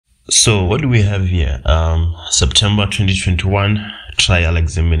So what do we have here? September 2021 trial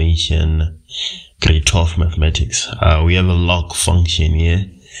examination, grade 12 mathematics. We have a log function here,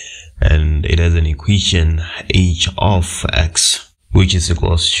 and it has an equation h of x, which is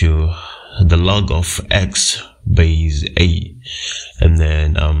equals to the log of x base a. And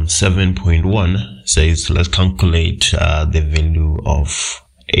then 7.1 says let's calculate the value of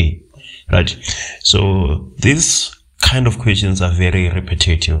a, right? So these kind of questions are very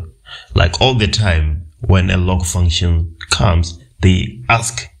repetitive. Like all the time when a log function comes, they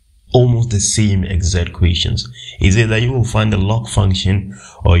ask almost the same exact questions. Is either you will find a log function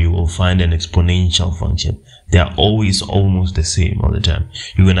or you will find an exponential function. They are always almost the same all the time.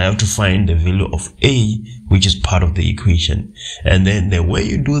 You're going to have to find the value of a, which is part of the equation. And then the way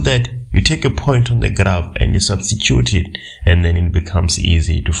you do that, you take a point on the graph and you substitute it, and then it becomes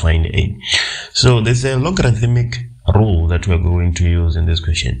easy to find a. So there's a logarithmic rule that we're going to use in this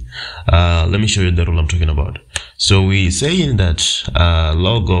question. Let me show you the rule I'm talking about. So we say that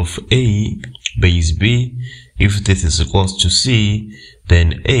log of a base b, if this is equals to c,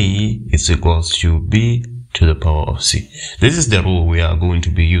 then a is equals to b to the power of c. This is the rule we are going to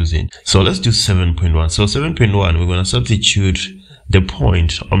be using. So let's do 7.1. So 7.1, we're going to substitute the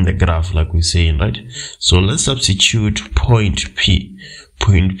point on the graph like we're saying, right? So let's substitute point p.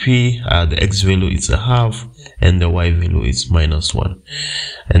 Point p, the x value is a half and the y value is -1.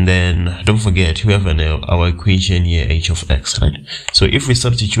 And then don't forget we have our equation here, h of x, right? So if we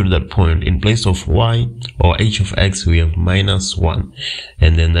substitute that point in place of y or h of x, we have -1,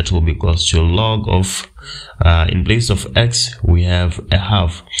 and then that will be equals to log of in place of x we have a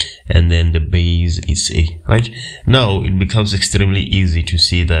half, and then the base is a, right? Now it becomes extremely easy to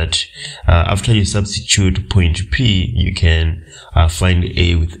see that after you substitute point p, you can find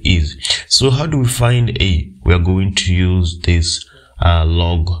a with ease. So how do we find a? We are going to use this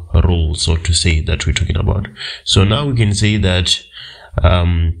log rule, so to say, that we're talking about. So now we can say that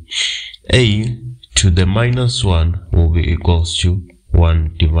a to the -1 will be equals to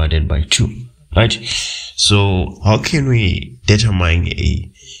 1 divided by 2, right? So how can we determine a?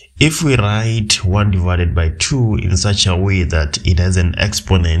 If we write 1 divided by 2 in such a way that it has an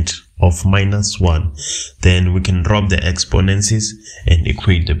exponent of -1, then we can drop the exponents and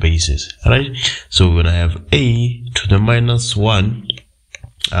equate the bases, right? So we're gonna have a to the -1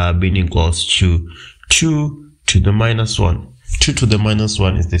 being equals to 2 to the -1. 2 to the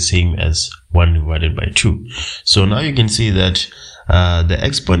 -1 is the same as 1 divided by 2. So now you can see that the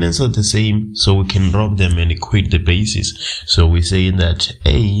exponents are the same, so we can drop them and equate the bases. So we say that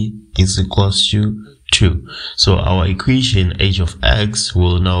a is equals to 2. So our equation h of x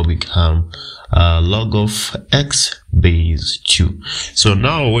will now become log of x base 2. So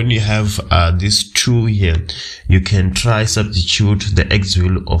now when you have this 2 here, you can try substitute the x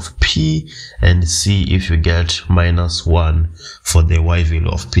value of p and see if you get -1 for the y value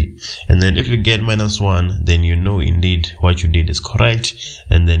of p. And then if you get -1, then you know indeed what you did is correct.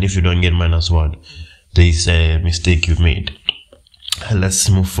 And then if you don't get -1, there is a mistake you made. Let's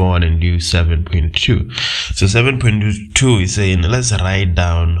move forward and do 7.2. So 7.2 is saying let's write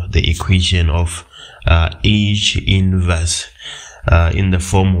down the equation of h inverse in the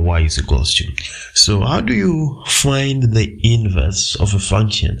form y is equals to. So how do you find the inverse of a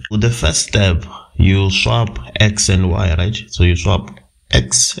function? Well, the first step, you'll swap x and y, right? So you swap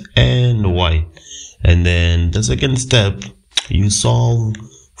x and y, and then the second step, you solve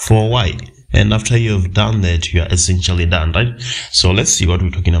for y. And after you have done that, you are essentially done, right? So let's see what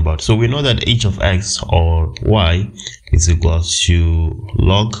we're talking about. So we know that h of x or y is equals to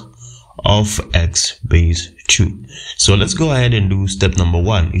log of x base 2. So let's go ahead and do step number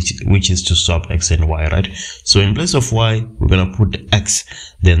 1, which is to swap x and y, right? So in place of y, we're going to put x,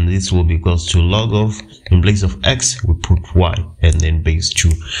 then this will be equals to log of, in place of x, we put y, and then base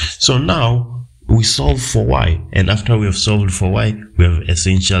 2. So now we solve for y, and after we have solved for y, we have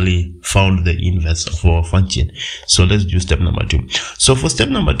essentially found the inverse of our function. So let's do step number 2. So for step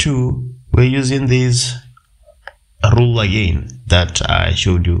number 2, we're using this rule again that I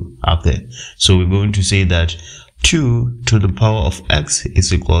showed you up there. So we're going to say that 2 to the power of x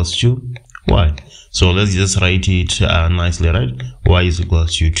is equals to y. So let's just write it nicely, right? Y is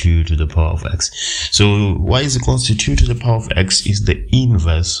equals to 2 to the power of x. So y is equals to 2 to the power of x is the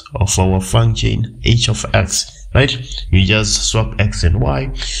inverse of our function h of x, right? You just swap x and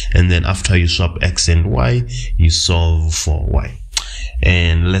y, and then after you swap x and y, you solve for y.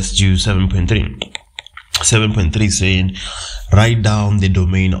 And let's do 7.3. 7.3 saying write down the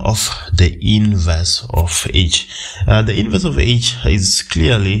domain of the inverse of h. The inverse of h is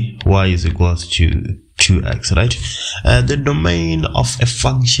clearly y is equals to 2x, right? The domain of a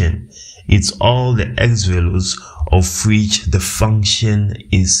function is all the x values of which the function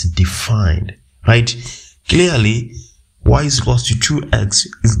is defined, right? Clearly, y is equals to 2x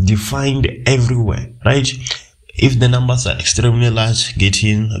is defined everywhere, right? If the numbers are extremely large,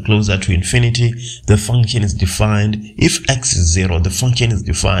 getting closer to infinity, the function is defined. If x is 0, the function is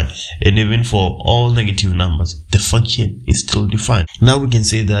defined. And even for all negative numbers, the function is still defined. Now we can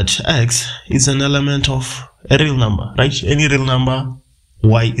say that x is an element of a real number, right? Any real number,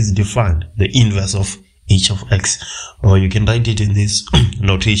 y is defined, the inverse of h of x. Or you can write it in this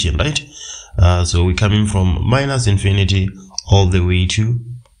notation, right? So we're coming from minus infinity all the way to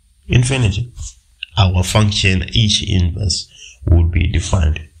infinity. Our function h inverse would be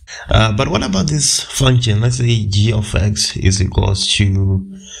defined. But what about this function? Let's say g of x is equals to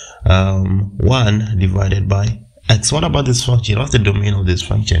 1 divided by x. What about this function? What's the domain of this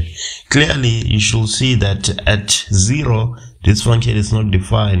function? Clearly, you should see that at 0, this function is not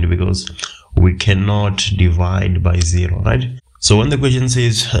defined because we cannot divide by 0, right? So when the question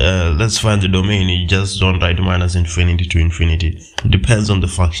says, let's find the domain, you just don't write minus infinity to infinity. It depends on the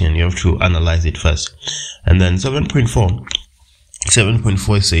function. You have to analyze it first. And then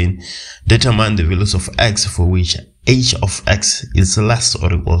 7.4 is saying, determine the values of x for which h of x is less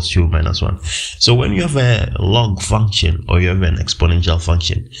or equals to minus 1. So when you have a log function or you have an exponential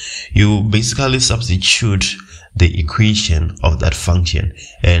function, you basically substitute the equation of that function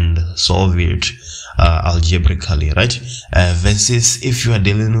and solve it algebraically, right? Versus if you are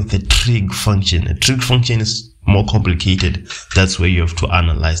dealing with a trig function. A trig function is more complicated. That's where you have to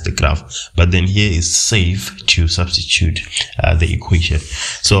analyze the graph. But then here is safe to substitute the equation.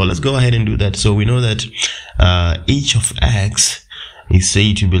 So let's go ahead and do that. So we know that h of x is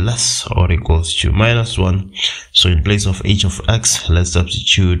said to be less or equals to minus 1. So in place of h of x, let's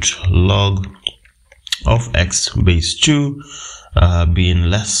substitute log of x base 2 being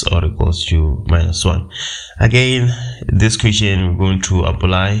less or equals to minus 1. Again, this question we're going to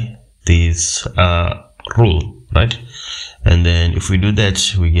apply this rule, right? And then if we do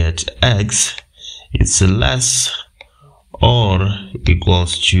that, we get x is less or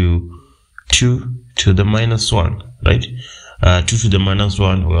equals to 2 to the minus 1, right? 2 to the minus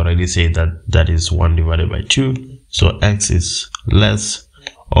 1, we already say that that is 1 divided by 2. So x is less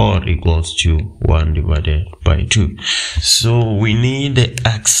or equals to 1 divided by 2. So we need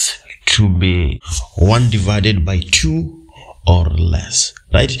x to be 1 divided by 2 or less,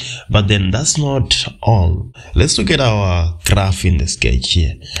 right? But then that's not all. Let's look at our graph in the sketch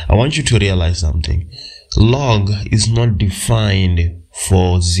here. I want you to realize something. Log is not defined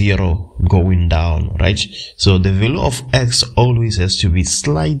for 0 going down, right? So the value of x always has to be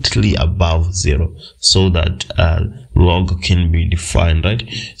slightly above 0 so that log can be defined, right?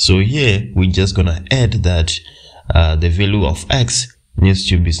 So here we're just gonna add that the value of x needs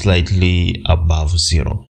to be slightly above 0.